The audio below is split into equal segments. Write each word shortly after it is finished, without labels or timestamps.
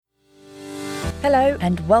Hello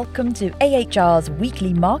and welcome to AHR's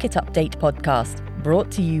weekly market update podcast, brought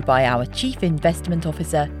to you by our Chief Investment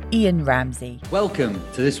Officer, Ian Ramsey. Welcome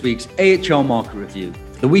to this week's AHR Market Review,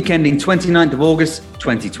 the week ending 29th of August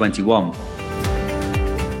 2021.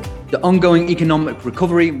 The ongoing economic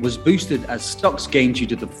recovery was boosted as stocks gained due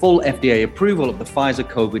to the full FDA approval of the Pfizer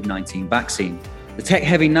COVID-19 vaccine. The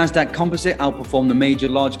tech-heavy Nasdaq Composite outperformed the major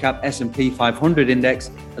large-cap S&P 500 index,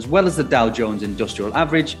 as well as the Dow Jones Industrial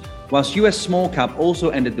Average, whilst US small-cap also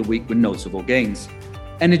ended the week with notable gains.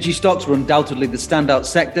 Energy stocks were undoubtedly the standout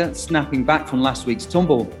sector, snapping back from last week's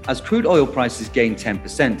tumble as crude oil prices gained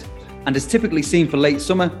 10%. And as typically seen for late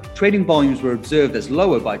summer, trading volumes were observed as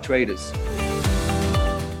lower by traders.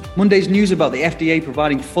 Monday's news about the FDA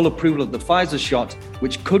providing full approval of the Pfizer shot,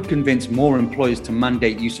 which could convince more employers to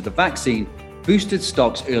mandate use of the vaccine, boosted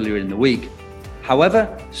stocks earlier in the week.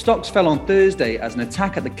 However, stocks fell on Thursday as an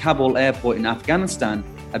attack at the Kabul airport in Afghanistan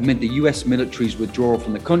amid the US military's withdrawal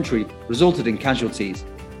from the country resulted in casualties.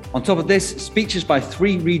 On top of this, speeches by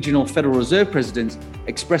three regional Federal Reserve presidents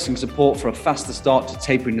expressing support for a faster start to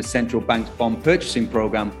tapering the central bank's bond purchasing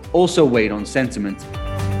program also weighed on sentiment.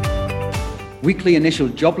 Weekly initial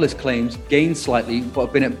jobless claims gained slightly but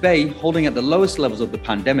have been at bay, holding at the lowest levels of the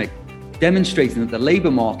pandemic, demonstrating that the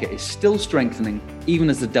labour market is still strengthening even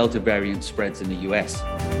as the Delta variant spreads in the US.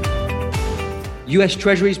 US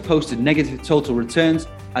Treasuries posted negative total returns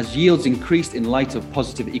as yields increased in light of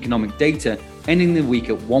positive economic data, ending the week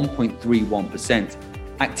at 1.31%.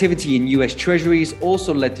 Activity in US Treasuries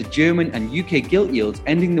also led to German and UK gilt yields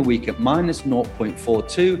ending the week at minus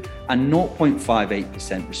 0.42 and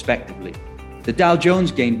 0.58% respectively. The Dow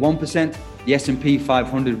Jones gained 1%, the S&P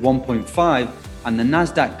 500 1.5%, and the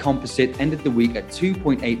Nasdaq Composite ended the week at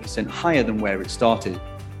 2.8% higher than where it started.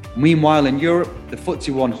 Meanwhile, in Europe, the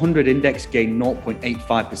FTSE 100 index gained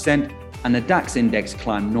 0.85% and the DAX index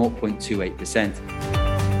climbed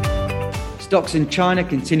 0.28%. Stocks in China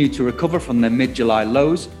continued to recover from their mid-July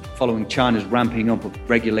lows following China's ramping up of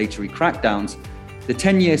regulatory crackdowns, the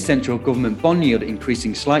 10-year central government bond yield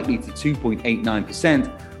increasing slightly to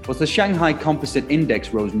 2.89%, whilst the Shanghai Composite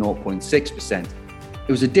Index rose 0.6%.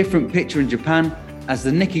 It was a different picture in Japan as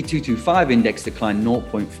the Nikkei 225 index declined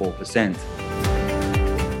 0.4%.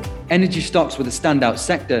 Energy stocks were the standout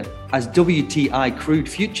sector as WTI crude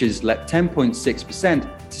futures leapt 10.6%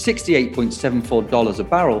 to $68.74 a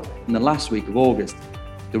barrel in the last week of August,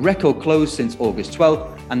 the record close since August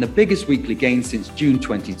 12th and the biggest weekly gain since June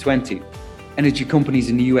 2020. Energy companies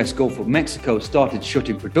in the US Gulf of Mexico started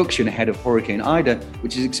shutting production ahead of Hurricane Ida,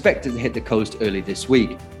 which is expected to hit the coast early this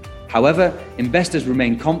week. However, investors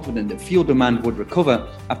remain confident that fuel demand would recover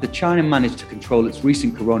after China managed to control its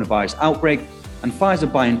recent coronavirus outbreak and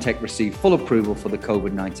Pfizer-BioNTech received full approval for the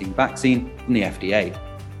COVID-19 vaccine from the FDA.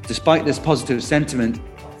 Despite this positive sentiment,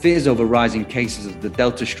 fears over rising cases of the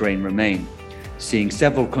Delta strain remain, seeing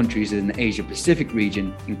several countries in the Asia-Pacific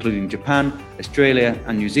region, including Japan, Australia,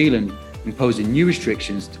 and New Zealand, imposing new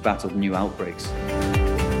restrictions to battle new outbreaks.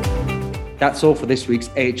 That's all for this week's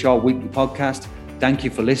AHR Weekly Podcast. Thank you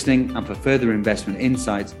for listening, and for further investment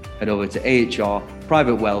insights, head over to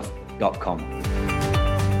ahrprivatewealth.com.